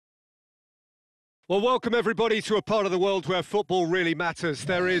Well, welcome everybody to a part of the world where football really matters.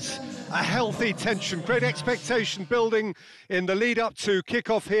 There is a healthy tension, great expectation building in the lead up to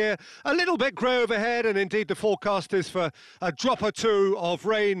kick-off here. A little bit grey overhead, and indeed the forecast is for a drop or two of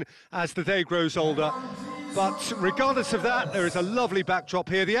rain as the day grows older. But regardless of that, there is a lovely backdrop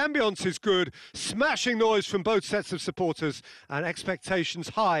here. The ambience is good, smashing noise from both sets of supporters, and expectations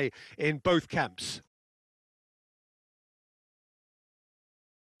high in both camps.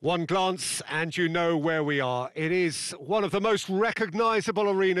 One glance and you know where we are. It is one of the most recognisable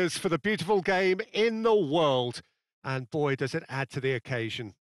arenas for the beautiful game in the world. And boy, does it add to the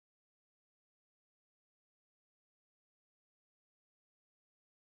occasion.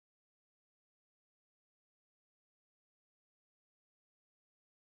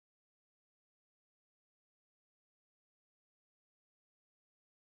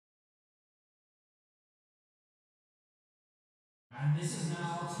 And this is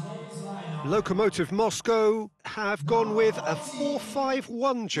now today's lineup. Lokomotiv Moscow have gone with a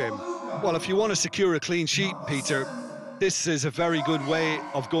 4-5-1, Jim. Well, if you want to secure a clean sheet, Peter, this is a very good way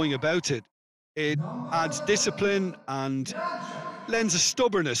of going about it. It adds discipline and lends a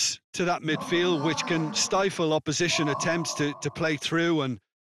stubbornness to that midfield, which can stifle opposition attempts to play through, and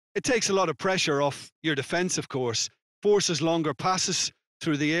it takes a lot of pressure off your defence, of course, forces longer passes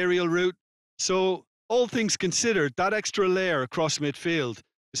through the aerial route. So, all things considered, that extra layer across midfield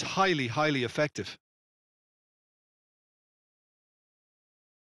is highly, highly effective.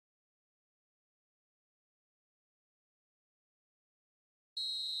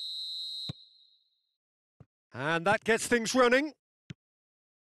 And that gets things running.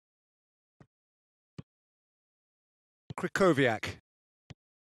 Krychowiak.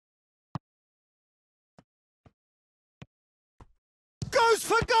 Goes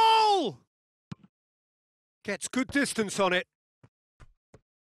for goal! Gets good distance on it.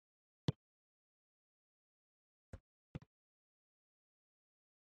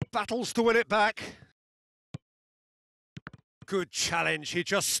 Battles to win it back. Good challenge, he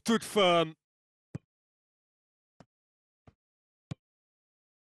just stood firm.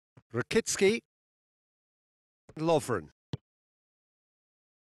 Rakitsky. Lovren.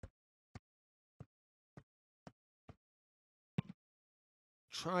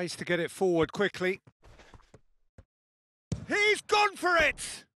 Tries to get it forward quickly. He's gone for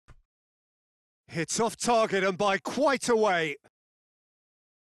it! Hits off target and by quite a way.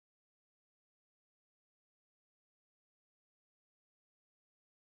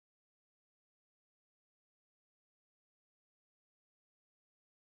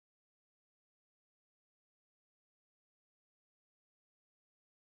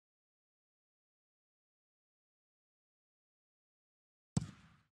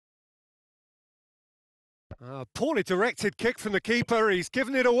 Poorly directed kick from the keeper, he's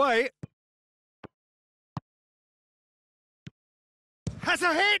given it away. Has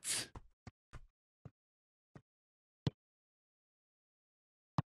a hit!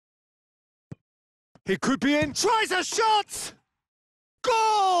 He could be in, tries a shot!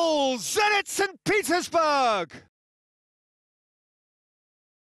 Goal! Zenit St. Petersburg!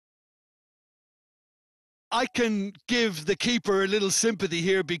 I can give the keeper a little sympathy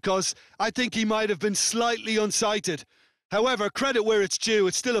here because I think he might have been slightly unsighted. However, credit where it's due,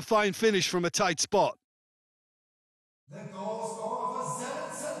 it's still a fine finish from a tight spot. The goal scorer for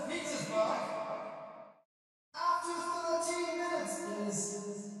Zenit St. Petersburg after 13 minutes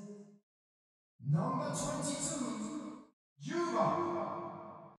is number 22, Juba.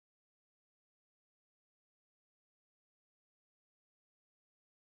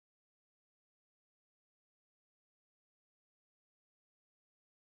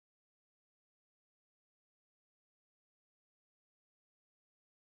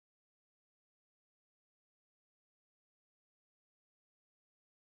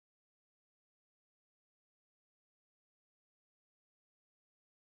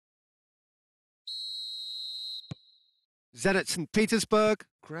 Zenit St. Petersburg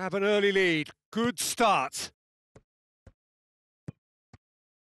grab an early lead. Good start.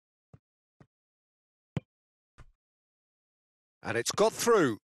 And it's got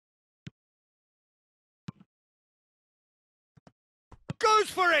through. Goes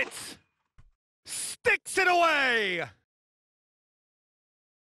for it! Sticks it away!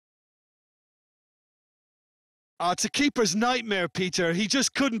 It's a keeper's nightmare, Peter. He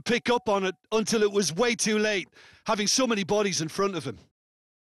just couldn't pick up on it until it was way too late, having so many bodies in front of him.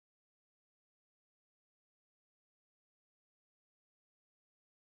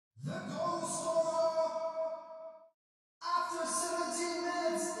 The goal scorer after 17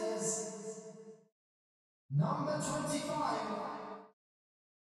 minutes is number 25,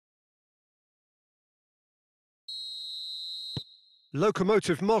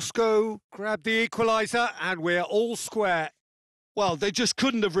 Lokomotiv Moscow grabbed the equaliser and we're all square. Well, they just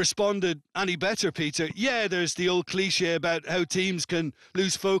couldn't have responded any better, Peter. Yeah, there's the old cliche about how teams can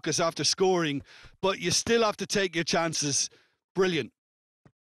lose focus after scoring, but you still have to take your chances. Brilliant.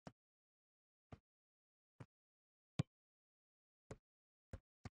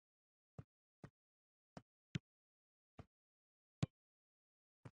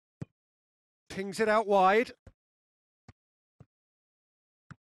 Pings it out wide.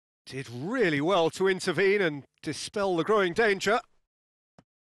 Did really well to intervene and dispel the growing danger.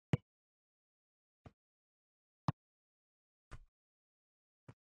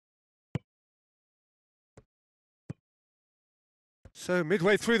 So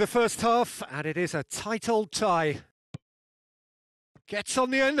midway through the first half, and it is a tight old tie. Gets on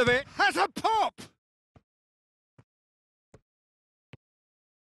the end of it, has a pop!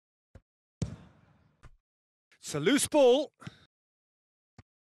 It's a loose ball.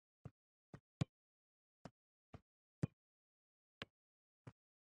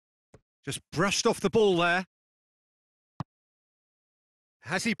 Just brushed off the ball there.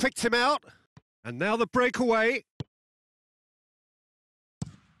 Has he picked him out? And now the breakaway.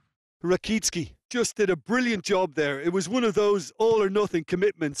 Rakitsky just did a brilliant job there. It was one of those all or nothing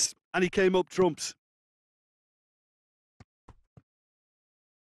commitments, and he came up trumps.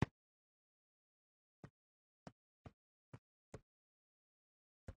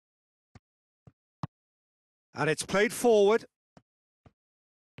 And it's played forward.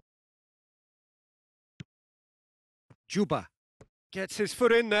 Juba gets his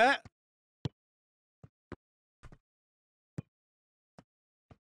foot in there.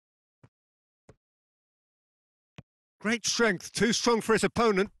 Great strength, too strong for his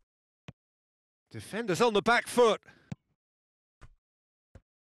opponent. Defenders on the back foot.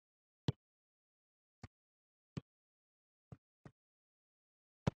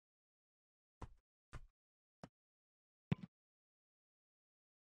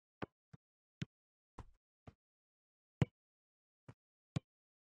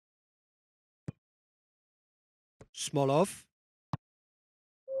 Smolov.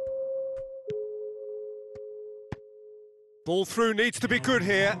 Ball through needs to be good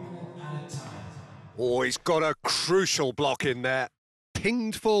here. Oh, he's got a crucial block in there.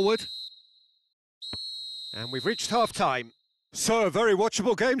 Pinged forward. And we've reached half-time. So, a very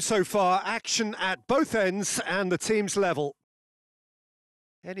watchable game so far. Action at both ends and the team's level.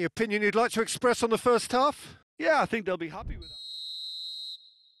 Any opinion you'd like to express on the first half? Yeah, I think they'll be happy with that.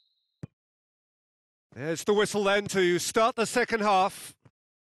 There's the whistle then to start the second half.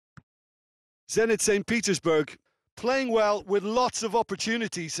 Zenit St. Petersburg playing well with lots of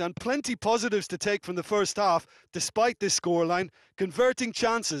opportunities and plenty positives to take from the first half. Despite this scoreline, converting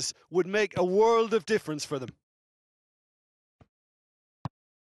chances would make a world of difference for them.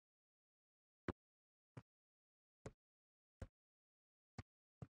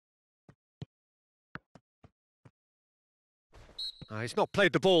 He's not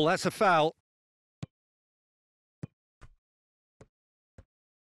played the ball, that's a foul.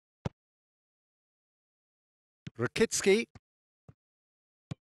 Rakitsky.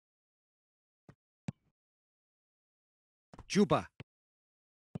 Juba.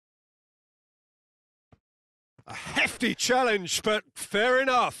 A hefty challenge, but fair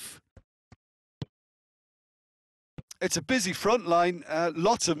enough. It's a busy front line,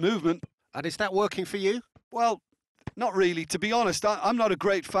 lots of movement. And is that working for you? Well, not really. To be honest, I'm not a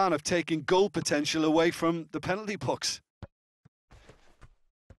great fan of taking goal potential away from the penalty box.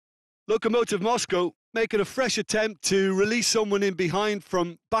 Lokomotiv Moscow making a fresh attempt to release someone in behind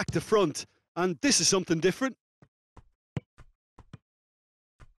from back to front. And this is something different.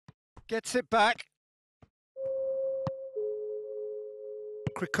 Gets it back.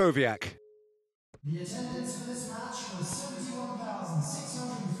 Krykowiak. The attendance for this match was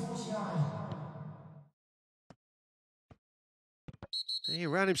 71,649. He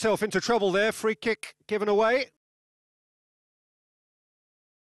ran himself into trouble there. Free kick given away.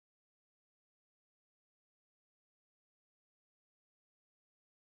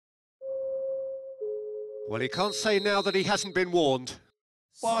 Well, he can't say now that he hasn't been warned.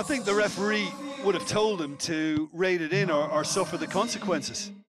 Well, I think the referee would have told him to rate it in or suffer the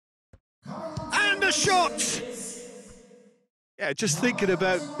consequences. And a shot! Yeah, just thinking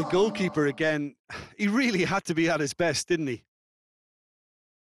about the goalkeeper again, he really had to be at his best, didn't he?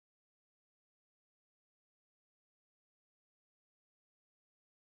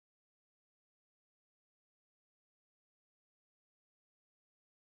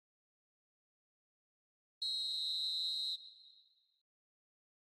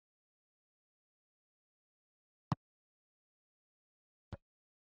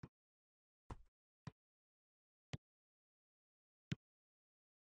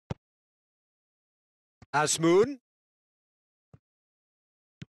 Azmoun.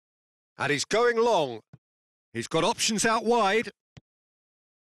 And he's going long. He's got options out wide.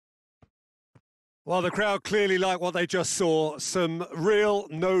 Well, the crowd clearly like what they just saw. Some real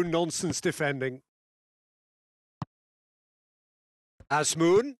no-nonsense defending.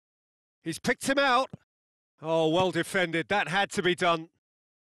 Azmoun. He's picked him out. Oh, well defended. That had to be done.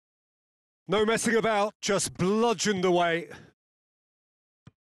 No messing about, just bludgeoned away.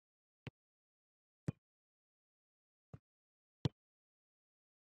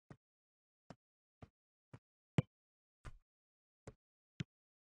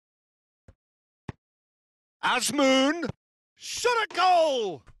 Azmoun, shot a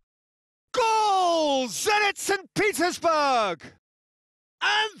goal! Goal! Zenit St. Petersburg!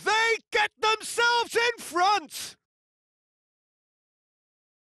 And they get themselves in front!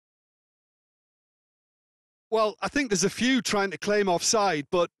 Well, I think there's a few trying to claim offside,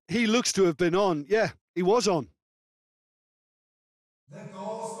 but he looks to have been on. Yeah, he was on. The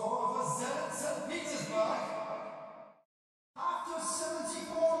goal scorer for Zenit St. Petersburg after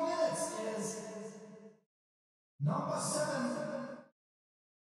 74 minutes is number 7.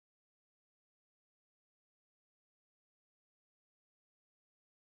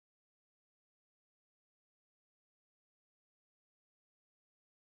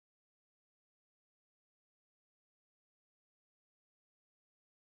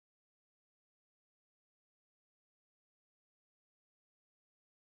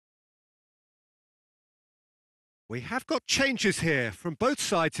 We have got changes here, from both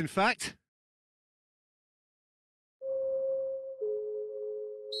sides in fact.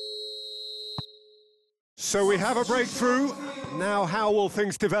 So we have a breakthrough. Now how will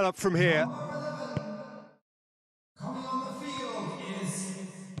things develop from here? Coming on the field is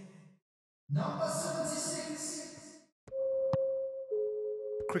number 76.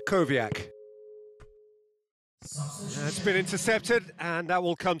 Krychowiak. It's been intercepted, and that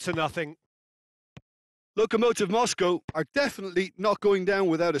will come to nothing. Lokomotiv Moscow are definitely not going down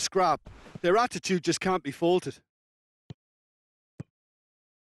without a scrap. Their attitude just can't be faulted.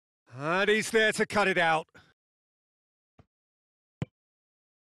 And he's there to cut it out.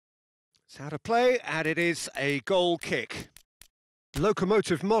 It's out of play, and it is a goal kick.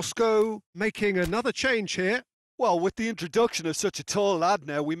 Lokomotiv Moscow making another change here. Well, with the introduction of such a tall lad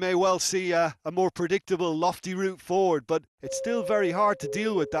now, we may well see a more predictable, lofty route forward, but it's still very hard to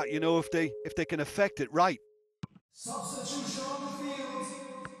deal with that, you know, if they can affect it right. Substitution on the field.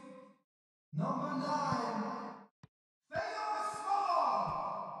 Number 9.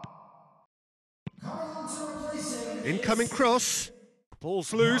 Coming on to replace him. Incoming cross.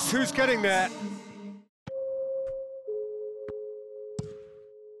 Ball's loose. Who's getting there?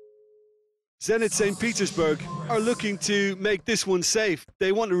 Zenit St. Petersburg are looking to make this one safe.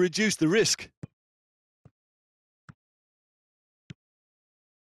 They want to reduce the risk.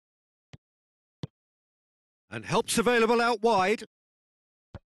 And help's available out wide.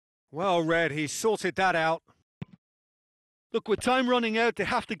 Well read, he sorted that out. Look, with time running out, they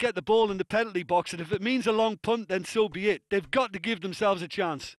have to get the ball in the penalty box, and if it means a long punt, then so be it. They've got to give themselves a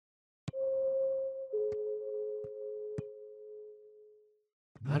chance.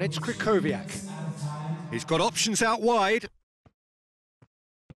 And it's Krychowiak. He's got options out wide.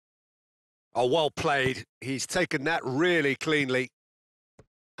 Oh, well played. He's taken that really cleanly.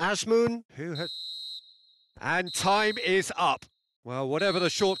 Azmoun, who has... And time is up. Well, whatever the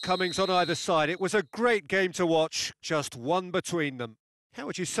shortcomings on either side, it was a great game to watch, just one between them. How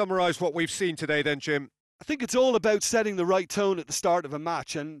would you summarise what we've seen today then, Jim? I think it's all about setting the right tone at the start of a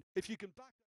match, and if you can back...